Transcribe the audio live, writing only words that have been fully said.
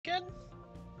again?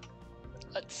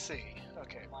 Let's see.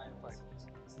 Okay, right.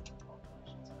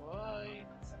 Why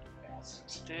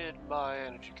did my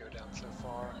energy go down so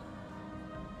far?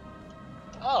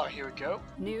 Oh, here we go.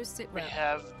 New sit We rep.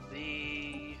 have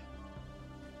the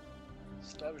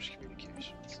established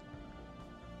communications.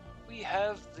 We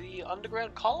have the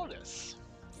underground colonists.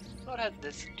 Not had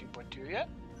this in 2.2 yet.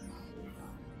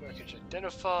 Wreckage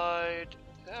identified.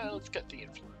 Let's get the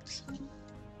influence.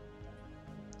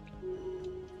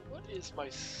 What is my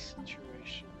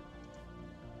situation?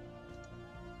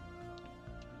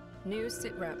 New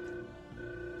sit rep.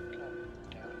 Come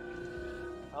down.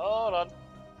 Hold on.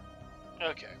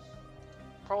 Okay.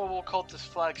 Probable cultist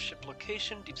flagship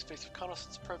location. Deep space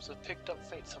reconnaissance probes have picked up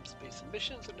faint subspace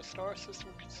emissions in the star system.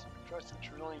 Constructing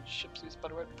trillion ships used by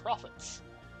the Red Prophets.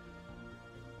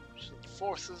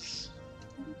 Forces.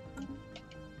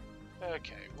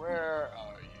 Okay, where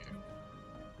are you?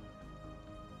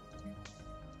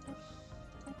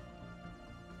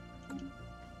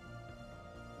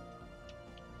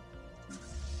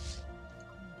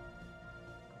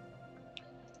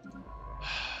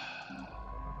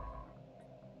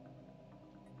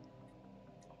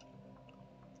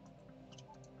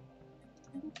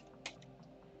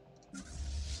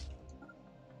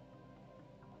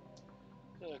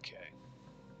 Okay.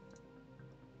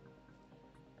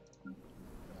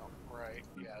 Oh, right,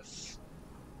 yes.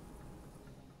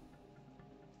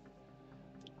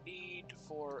 The need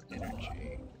for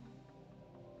energy.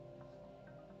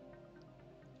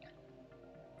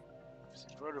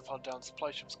 Rotor found down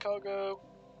supply ship's cargo.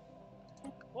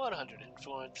 100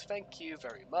 influence, thank you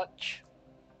very much.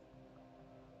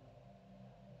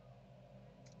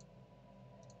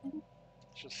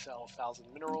 Just sell 1,000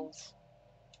 minerals.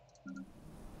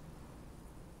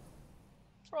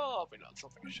 Probably not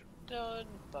something I should have done,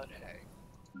 but hey.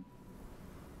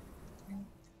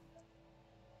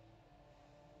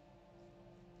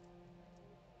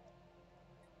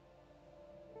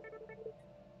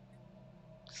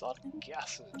 Exotic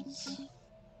gases.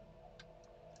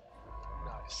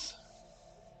 Nice.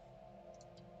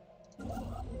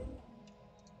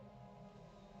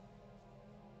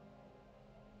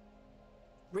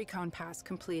 Recon pass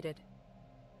completed.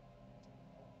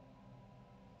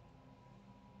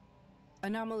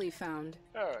 Anomaly found.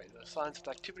 Alright, the signs of the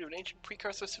activity of an ancient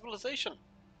precursor civilization.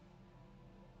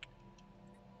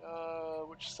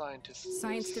 Which scientist is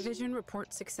Science this? division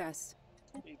report success.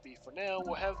 EB for now.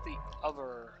 We'll have the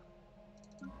other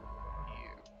you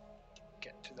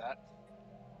get to that.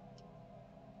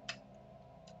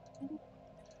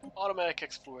 Automatic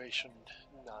exploration.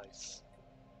 Nice.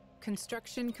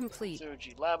 Construction complete. Zero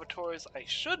G laboratories. I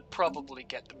should probably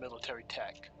get the military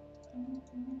tech.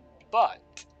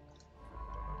 But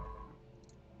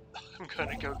I'm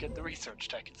gonna go get the research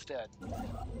tech instead.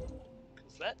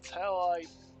 Because that's how I...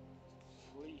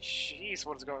 Jeez,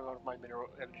 what is going on with my mineral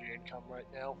energy income right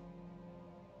now?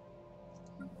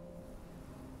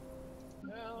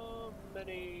 How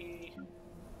many...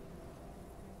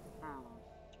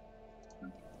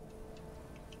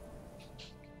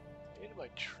 Did my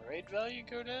trade value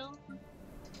go down?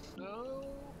 No?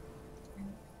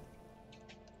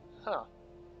 Huh.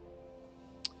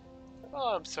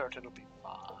 Oh, I'm certain it'll be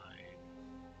fine.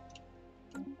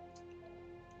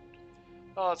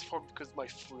 Oh, it's probably because my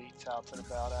fleet's out and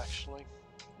about, actually.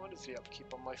 What is the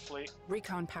upkeep on my fleet?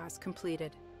 Recon pass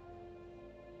completed.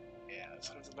 Yeah,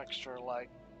 so there's an extra, like,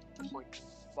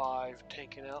 0.5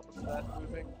 taken out with that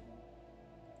moving.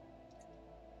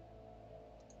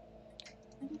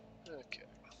 Okay.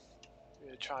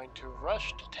 We're trying to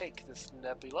rush to take this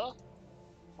nebula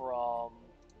from...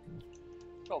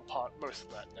 well, most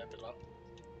of that nebula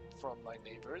from my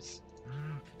neighbors.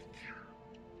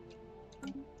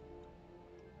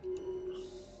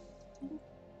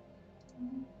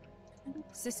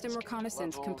 System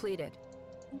reconnaissance completed.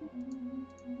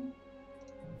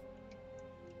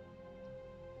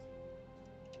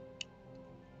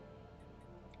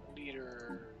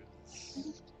 Leaders.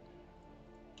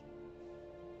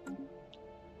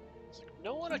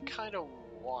 No one I kind of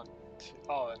want to.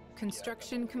 Oh, and,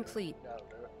 Construction complete. No.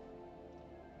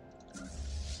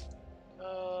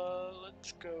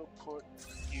 Let's go put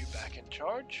you back in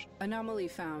charge. Anomaly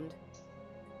found.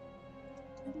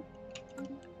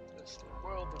 This the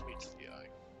world that meets the eye.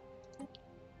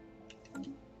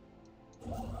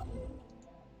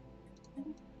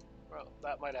 Well,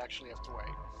 that might actually have to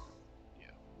wait.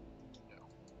 Yeah.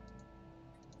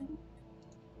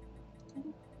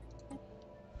 No.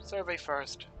 Survey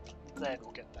first, then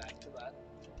we'll get back to that.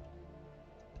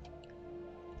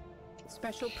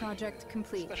 Special project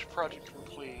complete. Special project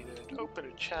completed. Open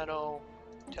a channel.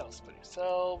 Tell us about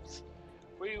yourselves.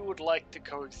 We would like to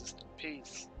coexist in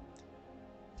peace.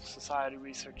 Society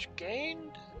research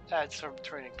gained. Add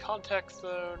subterranean contact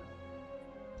zone.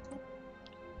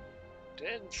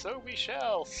 Then so we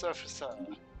shall,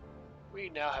 surfacer. We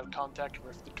now have contact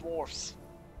with the dwarfs.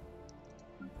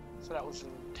 So that was an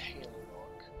tail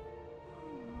log.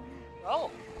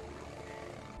 Oh!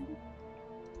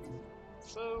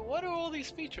 So what are all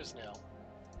these features now?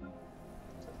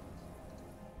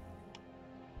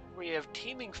 We have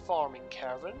teeming farming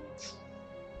caverns,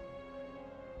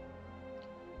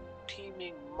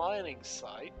 teeming mining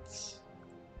sites,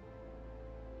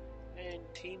 and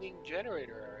teeming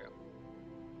generator area.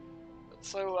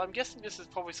 So I'm guessing this is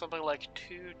probably something like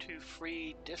 2 to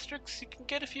 3 districts you can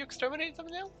get if you exterminate them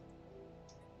now?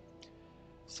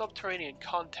 Subterranean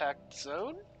contact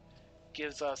zone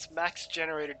gives us max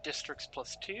generator districts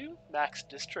 +2, max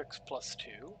districts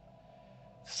 +2,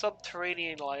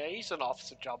 subterranean liaison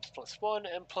officer jobs +1,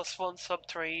 and +1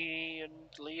 subterranean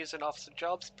liaison officer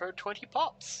jobs per 20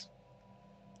 pops.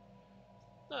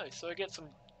 Nice, so I get some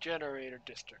generator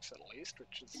districts at least,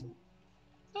 which is...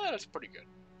 that's pretty good.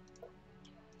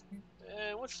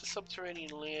 And what's the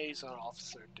subterranean liaison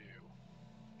officer do?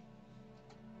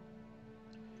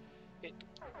 It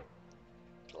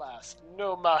lasts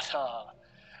no matter.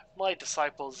 My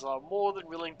disciples are more than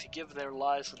willing to give their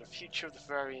lives for the future of the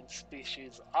variant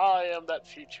species. I am that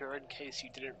future, in case you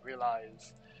didn't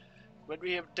realize. When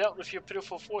we have dealt with your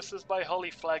pitiful forces, my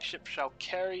holy flagship shall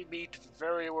carry me to the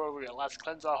very world we at last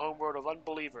cleanse our homeworld of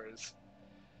unbelievers.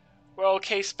 Well,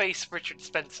 okay, Space Richard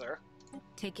Spencer.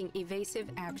 Taking evasive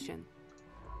action.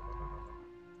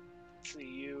 Let's see,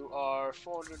 you are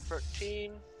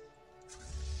 413.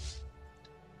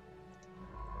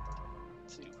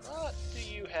 Let's see, what do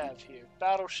you have here?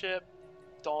 Battleship,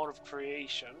 Dawn of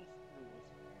Creation.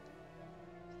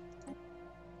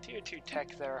 Tier 2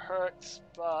 tech there hurts,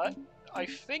 but I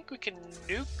think we can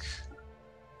nuke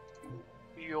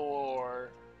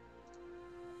your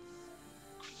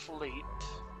fleet.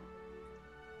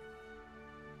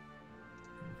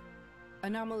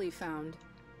 Anomaly found.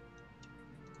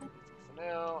 For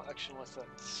now, action with that.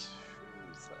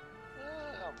 Who's that?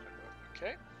 I'm gonna go.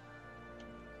 Okay.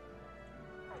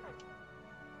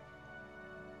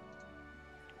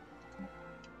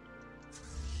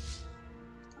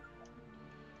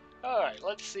 Alright,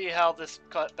 let's see how this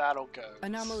battle goes.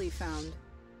 Anomaly found.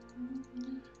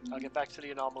 I'll get back to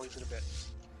the anomalies in a bit.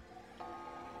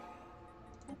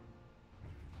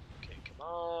 Okay, come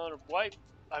on, wipe.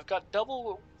 I've got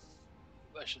double...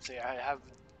 I should say I have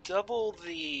double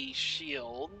the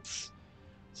shields.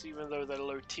 So even though they're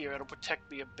low tier, it'll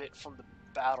protect me a bit from the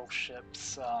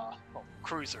battleships, well,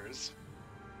 cruisers.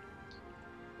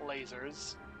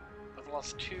 Lasers. I've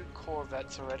lost 2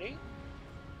 corvettes already.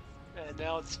 And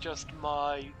now it's just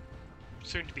my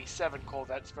soon-to-be 7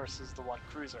 corvettes versus the 1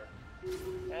 cruiser.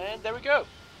 And there we go!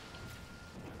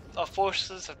 Our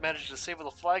forces have managed to disable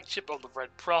the flagship of the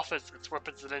Red Prophet. Its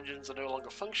weapons and engines are no longer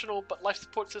functional, but life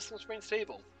support systems remain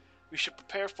stable. We should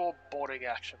prepare for boarding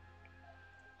action.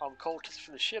 On cultists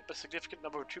from the ship, a significant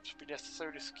number of troops will be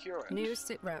necessary to secure it. New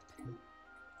sitrep.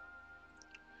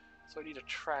 So I need a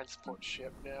transport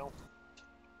ship now.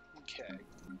 Okay.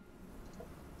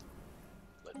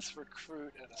 Let's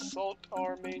recruit an assault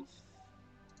army.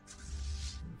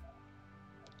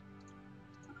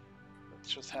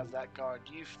 Let's just have that guard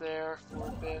youth there for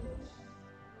a bit.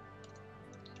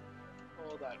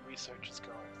 All that research is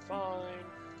going fine.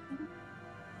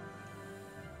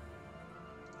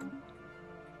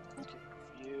 Okay,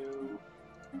 review.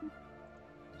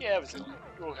 Yeah,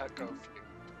 we'll have go for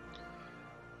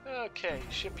you. Okay,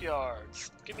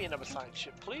 shipyards. Give me another signed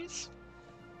ship, please.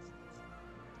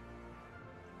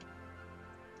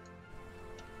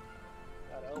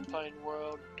 That Alpine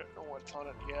World, don't know what's on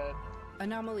it yet.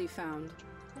 Anomaly found.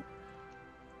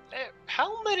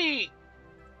 How many...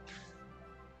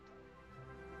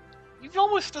 You've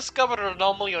almost discovered an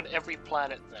anomaly on every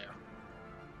planet there.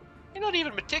 You're not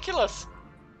even meticulous.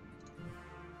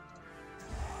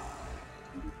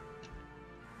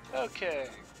 Okay.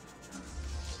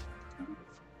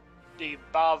 The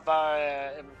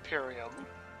Bavaria Imperium.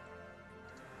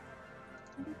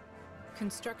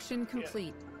 Construction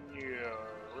complete. Yeah,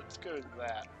 let's go with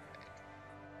that.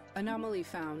 Anomaly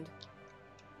found.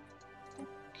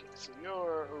 Okay, so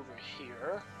you're over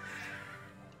here.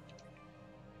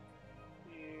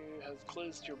 You have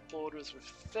closed your borders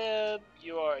with Feb.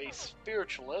 You are a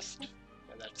spiritualist.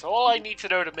 And that's all I need to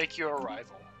know to make your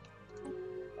arrival.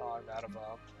 Oh, I'm out of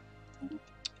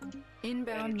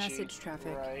Inbound energy. message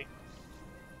traffic. Right.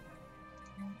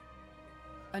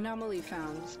 Anomaly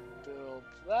found. Let's build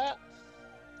that.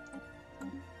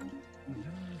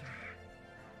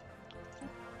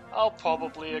 I'll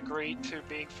probably agree to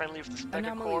being friendly with this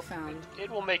Anomaly megacorp. found. It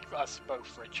will make us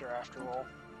both richer after all.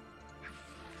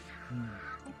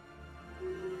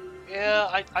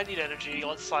 Yeah, I need energy.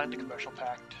 Let's sign the commercial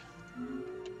pact.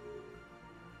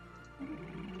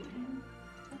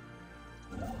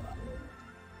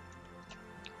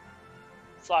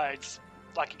 Besides,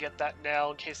 I can get that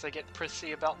now in case they get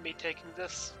prissy about me taking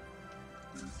this.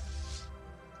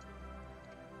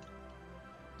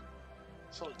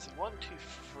 So let's see, 1, 2,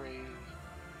 3.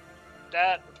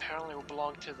 That apparently will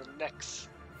belong to the next.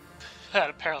 That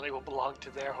apparently will belong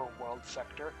to their homeworld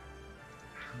sector.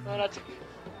 Oh, that's a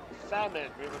famine.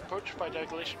 We were approached by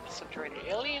delegation of subterranean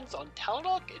aliens on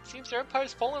Talanock. It seems their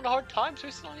empire's fallen on hard times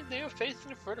recently. They are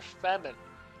facing a further famine.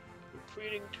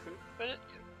 Recruiting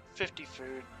 50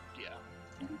 food. Yeah.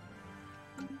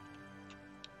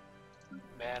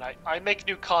 Man, I make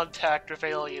new contact with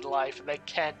alien life and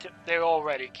they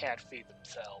already can't feed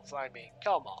themselves. I mean,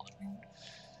 come on.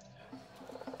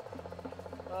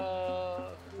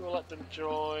 We will let them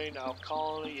join our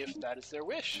colony if that is their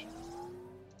wish.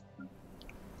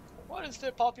 What is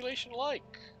their population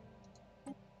like?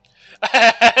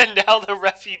 And now the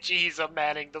refugees are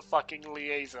manning the fucking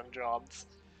liaison jobs.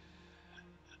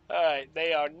 Alright,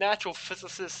 they are natural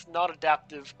physicists, not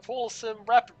adaptive, quarrelsome,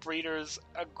 rapid breeders,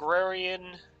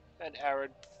 agrarian, and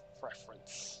arid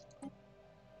preference.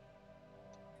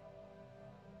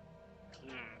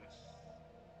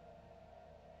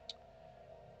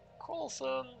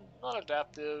 Quarrelsome, not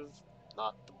adaptive,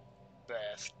 not the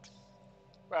best.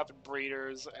 Rapid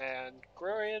breeders and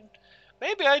agrarian.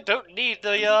 Maybe I don't need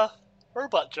the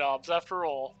robot jobs after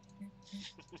all.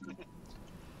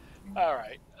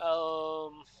 Alright,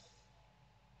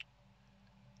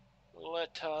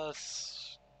 let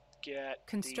us get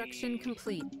Construction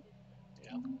complete.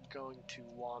 Yeah, I'm going to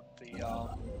want the,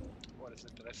 what is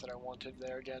it that I said I wanted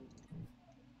there again?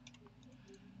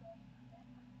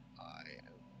 I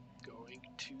am going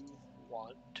to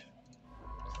want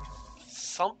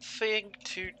something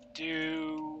to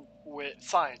do with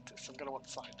scientists. I'm going to want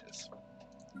scientists.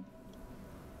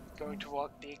 Going to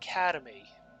want the academy.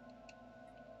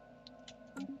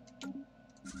 Okay,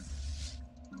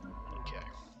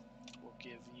 we'll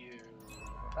give you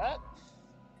that,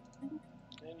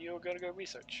 and you're going to go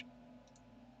research.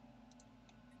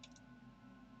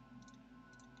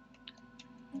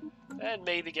 And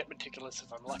maybe get meticulous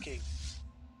if I'm lucky.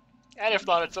 And if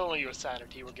not, it's only your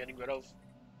sanity we're getting rid of.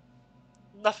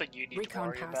 Nothing you need to worry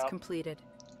Recon pass about. completed.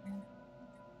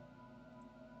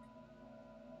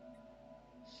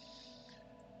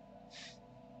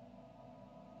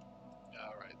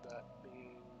 Alright, that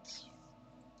means...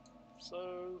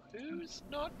 So, who's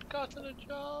not gotten a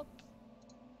job?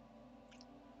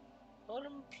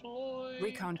 Unemployed?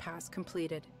 Recon pass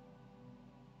completed.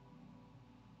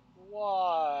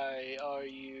 Why are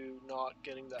you not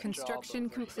getting that Construction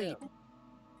job over complete. him?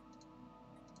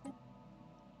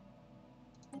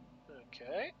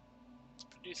 Okay. It's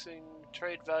producing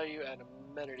trade value and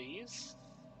amenities.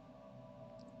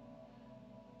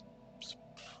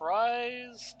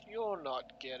 Surprised you're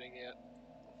not getting it.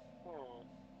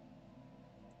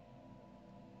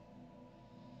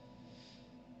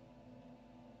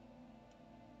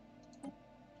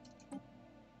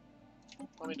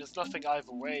 I mean, there's nothing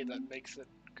either way that makes it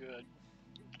good.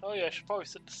 Oh yeah, I should probably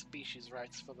set the species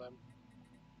rights for them.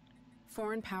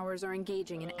 Foreign powers are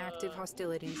engaging in active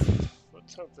hostilities.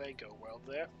 Let's hope they go well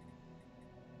there.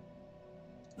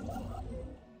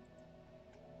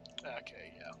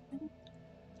 Okay, yeah.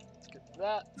 Let's get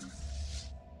that.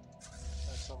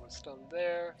 That's almost done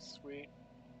there. Sweet.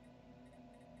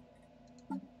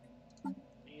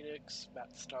 Edicts.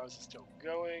 Map stars is still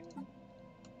going.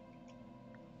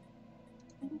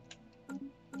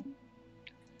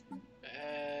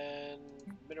 And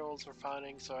minerals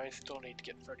refining, so I still need to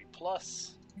get 30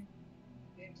 plus.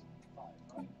 Game's at like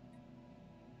 5,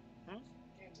 right?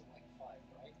 Game's at like 5,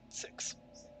 right? 6.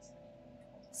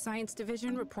 Science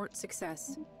division reports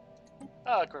success.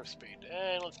 Growth speed.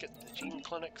 And let's get the gene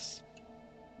clinics.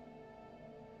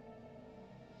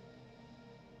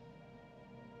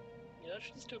 Yeah, that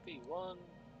should still be 1,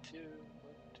 2, 1,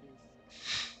 2, 3.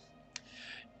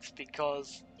 It's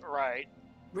because, right.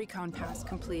 Recon pass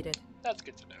completed. That's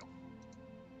good to know.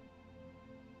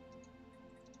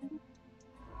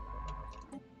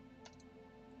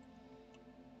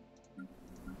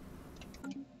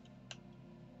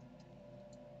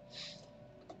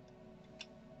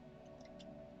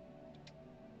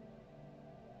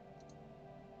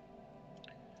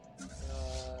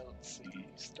 Let's see,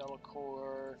 Stella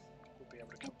Core will be able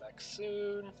to come back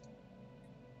soon.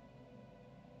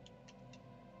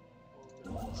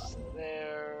 Minerals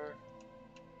there.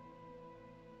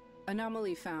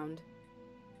 Anomaly found.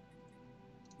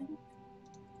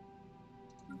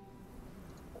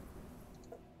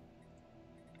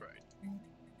 Right.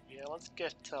 Yeah, let's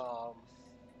get some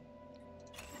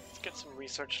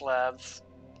research labs.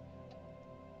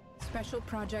 Special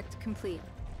project complete.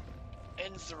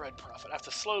 Ends the Red Prophet.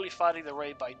 After slowly fighting the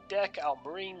raid by deck, our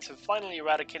Marines have finally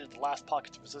eradicated the last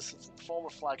pockets of resistance in the former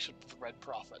flagship of the Red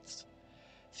Prophets.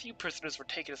 Few prisoners were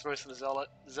taken as most of the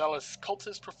zealous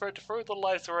cultists preferred to further the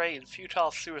lives array in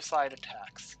futile suicide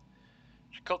attacks.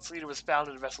 The cult's leader was found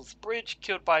in the vessel's bridge,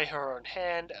 killed by her own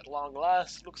hand. At long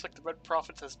last, it looks like the Red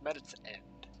Prophet has met its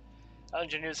end. Our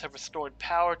engineers have restored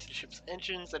power to the ship's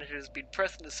engines, and it has been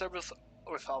pressed into service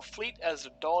with our fleet as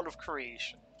the dawn of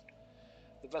creation.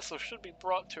 The vessel should be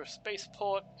brought to a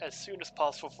spaceport as soon as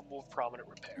possible for more prominent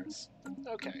repairs.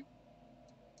 Okay.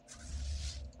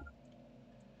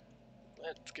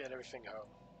 Let's get everything home.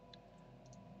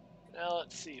 Now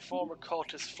let's see, former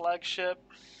cultist flagship.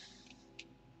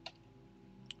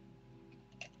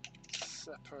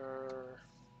 Sepper.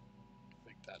 I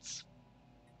think that's...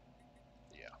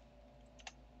 yeah.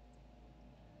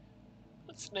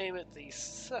 Let's name it the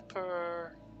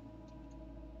Sepper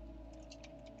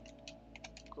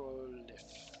Golif.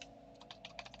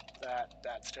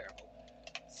 That's terrible.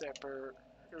 Sepper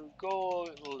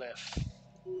Golif.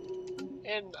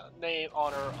 In name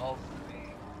honor of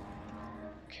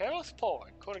the careless point.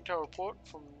 According to a report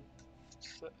from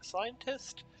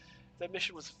scientists, the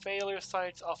mission was a failure.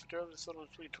 Science officer suddenly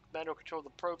took manual control of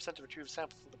the probe, sent to retrieve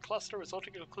samples from the cluster,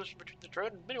 resulting in a collision between the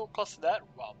drone and mineral cluster that,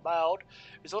 while mild,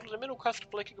 resulted in the mineral cluster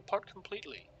breaking apart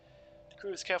completely. The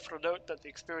crew is careful to note that the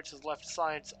experience has left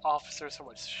science officers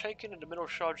somewhat shaken, and the mineral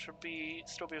shard should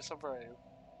still be of some value.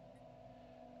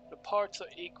 The parts are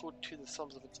equal to the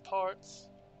sums of its parts.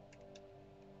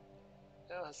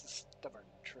 Now it has a stubborn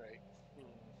trait.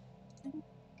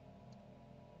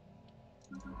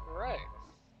 Right.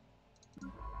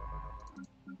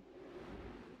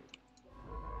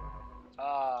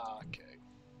 Okay.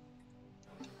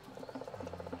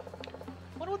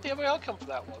 Wonder what the other outcome for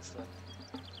that was then.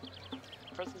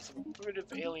 Presence of a primitive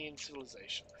alien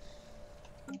civilization.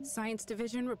 Science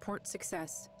Division report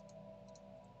success.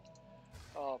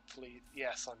 Oh please,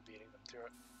 yes, I'm beating them to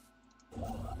it.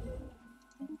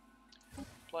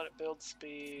 Planet build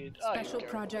speed. Special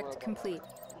project complete.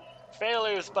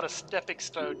 Failure is but a stepping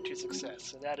stone to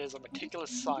success, and that is a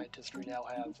meticulous scientist we now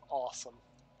have. Awesome.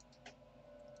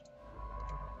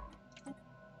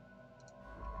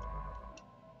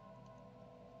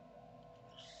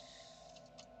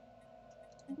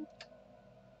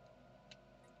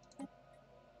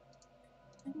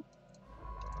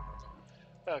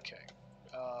 Okay.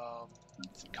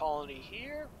 It's a colony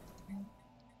here.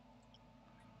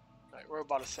 Right,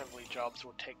 robot assembly jobs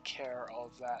will take care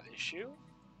of that issue.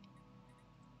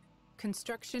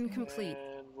 Construction complete.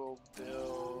 And we'll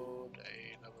build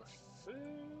another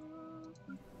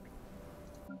food.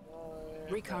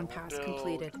 Recon pass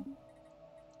completed.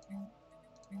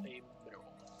 A mineral.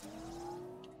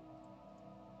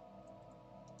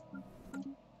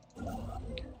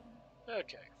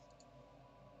 Okay.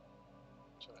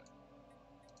 So,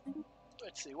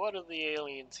 let's see, what are the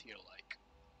aliens here like?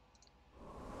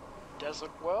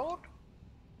 Desert world?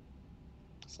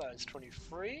 Size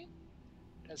 23.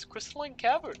 Has crystalline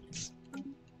caverns.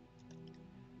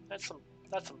 That's some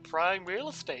prime real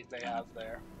estate they have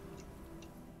there.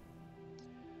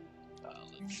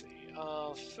 Let's see.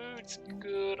 Food's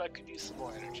good. I could use some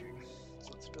more energy. So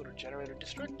let's build a generator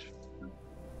district.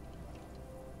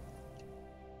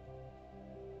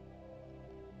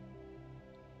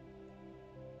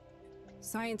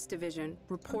 Science Division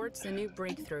reports a new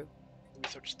breakthrough.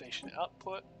 Research station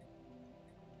output.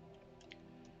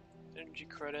 Energy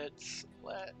credits.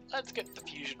 Let's get the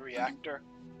fusion reactor.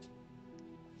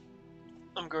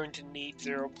 I'm going to need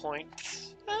 0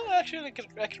 points. Actually,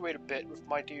 I could wait a bit with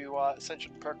my new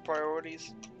Ascension perk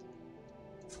priorities.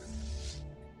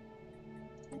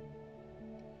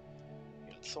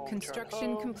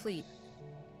 Construction complete.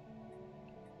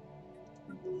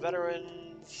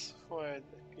 Veterans.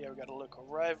 Yeah, we got a local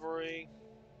rivalry.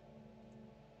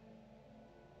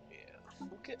 Yeah,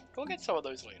 we'll get some of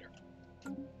those later.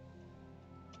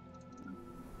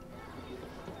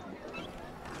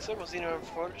 Several Xenon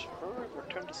footage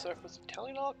returned to surface of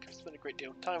Talinoc. I've spent a great deal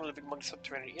of time living among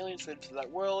subterranean aliens native to that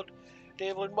world. They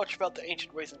have learned much about the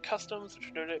ancient ways and customs,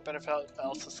 which no doubt benefit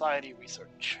our society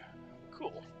research.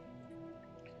 Cool.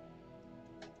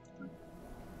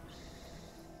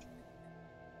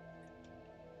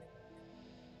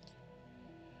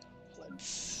 Let's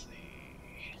see.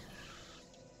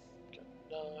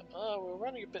 We're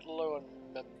running a bit low on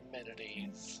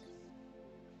amenities.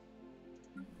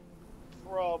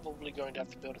 probably going to have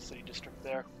to build a city district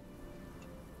there.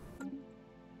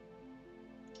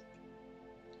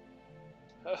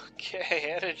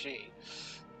 Okay, energy.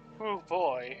 Oh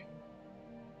boy.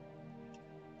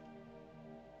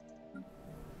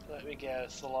 Let me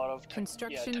guess, a lot of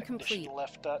Construction technician complete.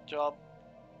 left that job.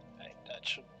 Hey, that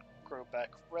should grow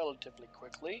back relatively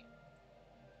quickly.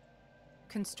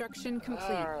 Construction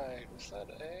complete. Alright, was that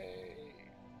a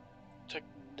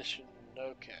technician?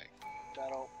 Okay.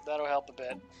 That'll help a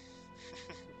bit.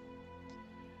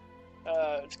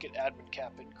 Let's get admin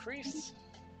cap increase.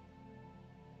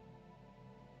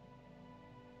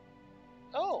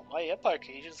 Oh, my empire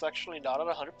cage is actually not at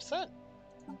 100%.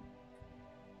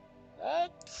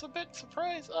 That's a bit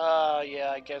surprised.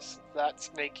 Yeah, I guess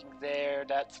that's making there.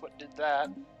 That's what did that.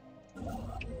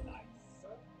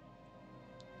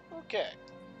 Okay.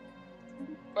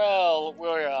 Well,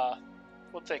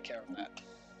 we'll take care of that.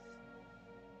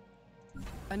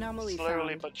 Anomaly Slowly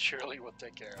found. but surely we'll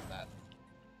take care of that.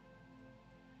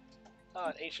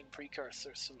 An ancient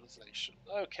precursor civilization.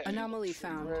 Okay. Anomaly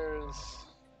found. Where's...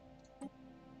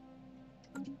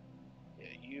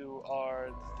 Yeah, you are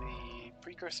the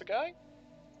precursor guy.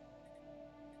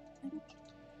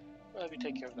 Let me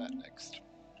take care of that next.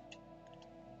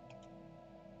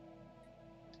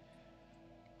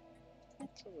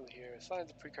 It's over here.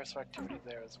 Signs of precursor activity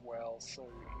there as well, so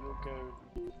you'll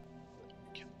go...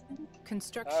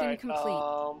 Construction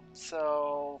complete.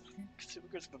 So consumer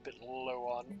goods are a bit low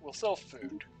on. We'll sell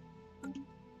food.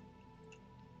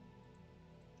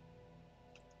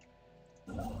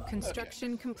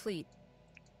 Construction complete.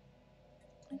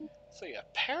 So yeah,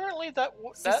 apparently that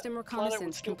System that planet would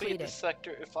reconnaissance still be in completed. this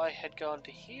sector if I had gone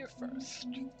to here first.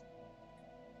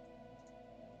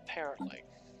 Apparently,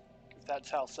 if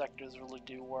that's how sectors really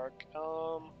do work.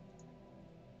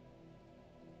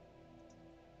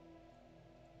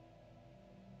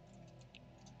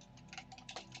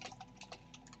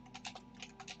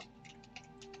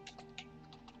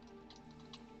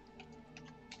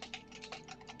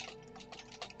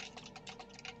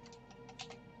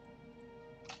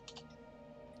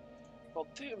 Well,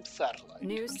 Doom satellite.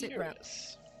 New sit rep.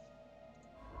 Curious.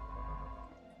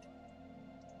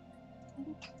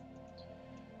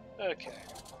 Okay.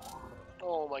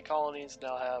 All my colonies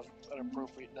now have an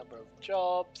appropriate number of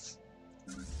jobs.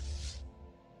 Let's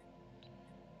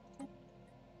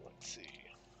see.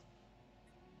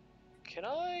 Can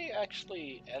I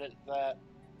actually edit that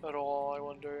at all, I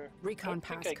wonder? Recon I don't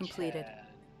think pass I completed. can.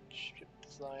 Ship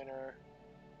designer.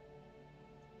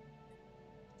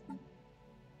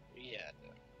 Yeah,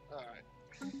 no. Alright.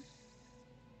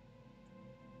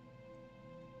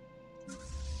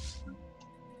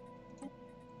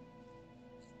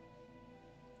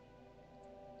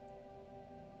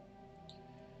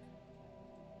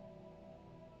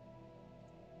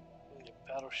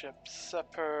 Battleship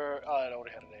Sepper. Oh, I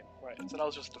already had a name. Right, so that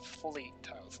was just a fleet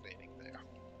I was naming there.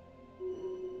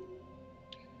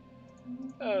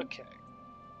 Okay.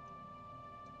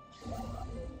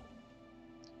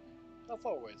 How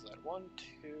far away is that? 1,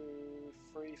 2,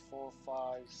 3, 4,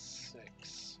 5,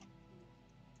 6.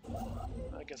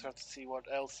 I guess I have to see what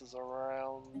else is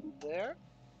around there.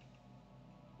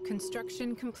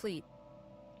 Construction complete.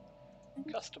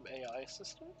 Custom AI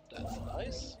system. That's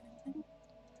nice.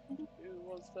 Who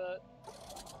was that?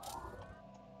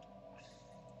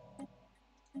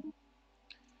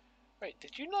 Wait,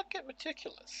 did you not get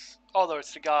meticulous? Although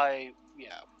it's the guy,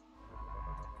 yeah.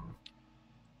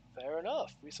 Fair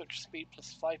enough. Research speed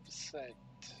plus 5%.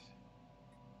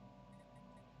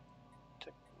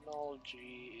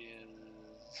 Technology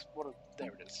is...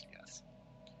 there it is, yes.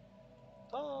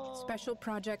 Special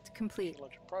project complete.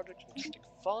 Electric project, logistic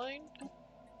find.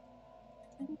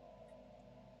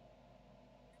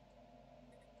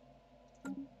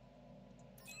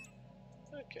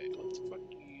 Okay, let's put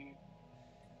you...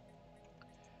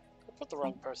 I put the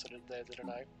wrong person in there, didn't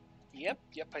I? Yep,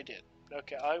 I did.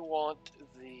 Okay, I want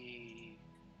the...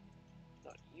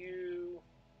 Not you...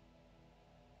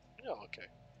 No, okay.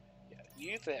 Yeah,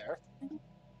 you there.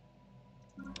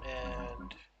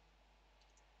 And...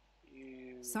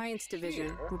 You... Science Division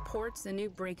here. reports a new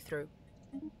breakthrough.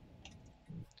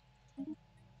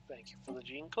 Thank you for the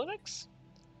gene clinics.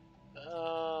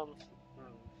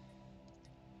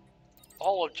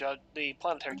 All of the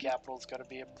planetary capital is going to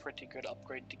be a pretty good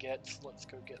upgrade to get, so let's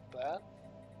go get that.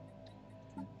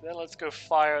 Then let's go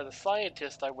fire the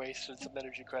scientist I wasted some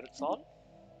energy credits on.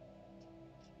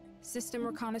 System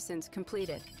reconnaissance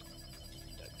completed.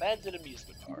 Abandoned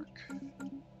amusement park.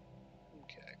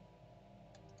 Okay.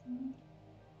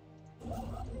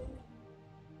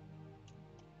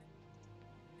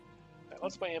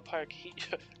 Once my empire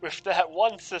with that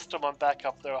one system, I'm back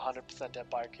up there 100%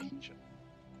 empire cohesion.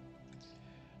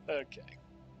 Okay.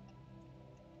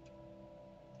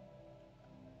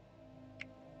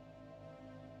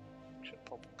 Should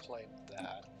probably claim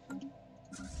that when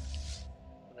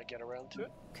I get around to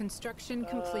it. Construction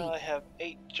complete. I have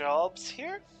 8 jobs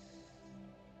here.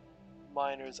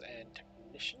 Miners and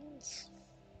technicians.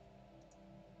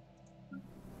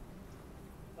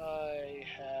 I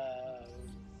have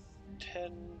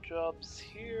 10 jobs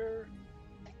here.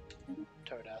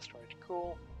 Toad asteroid,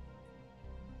 cool.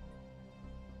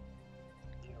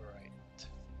 Alright.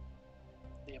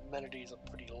 The amenities are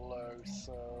pretty low,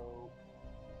 so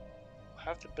I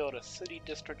have to build a city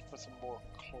district for some more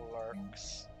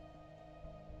clerks.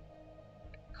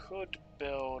 I could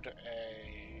build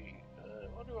a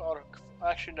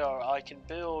actually no, I can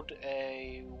build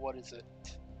a, what is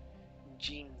it,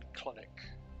 gene clinic.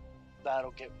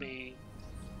 That'll get me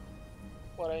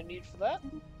what I need for that.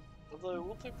 Although,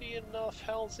 will there be enough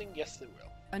housing? Yes, there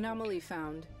will. Anomaly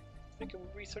found. I think I'm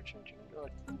researching gene.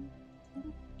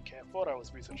 Okay, I thought I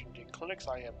was researching gene clinics.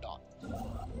 I am not. Yeah,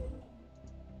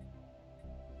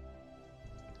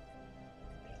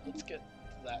 let's get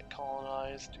that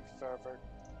colonized to further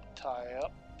tie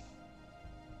up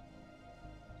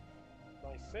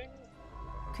my thing.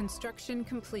 Construction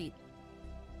complete.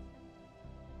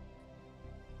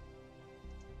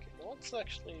 Okay, now let's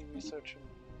actually research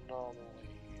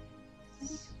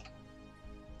anomalies.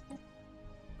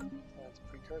 That's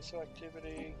precursor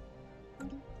activity.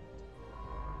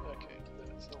 Okay,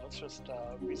 so let's just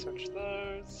research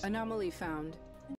those. Anomaly found.